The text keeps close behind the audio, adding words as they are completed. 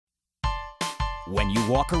when you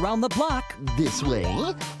walk around the block. This way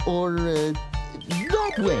or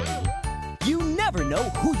that way. You never know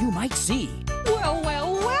who you might see. Well,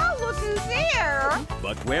 look who's here.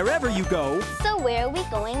 But wherever you go, So where are we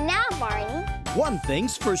going now, Barney? one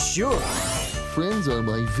thing's for sure. Friends are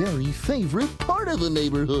my very favorite part of the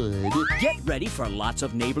neighborhood. Get ready for lots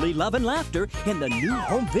of neighborly love and laughter in the new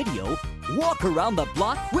home video, Walk Around the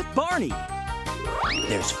Block with Barney.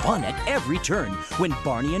 There's fun at every turn when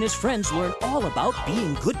Barney and his friends learn all about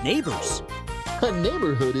being good neighbors. A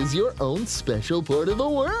neighborhood is your own special part of the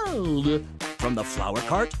world. From the flower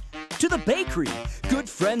cart to the bakery, good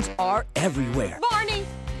friends are everywhere. Barney,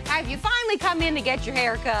 have you finally come in to get your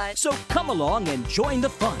hair cut? So come along and join the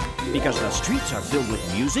fun, because the streets are filled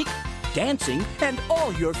with music, dancing, and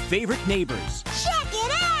all your favorite neighbors. Check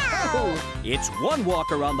it out! It's one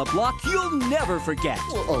walk around the block you'll never forget.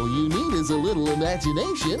 All you need is a little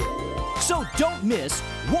imagination. So don't miss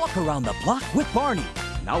Walk Around the Block with Barney,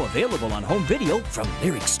 now available on home video from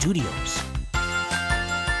Lyric Studios.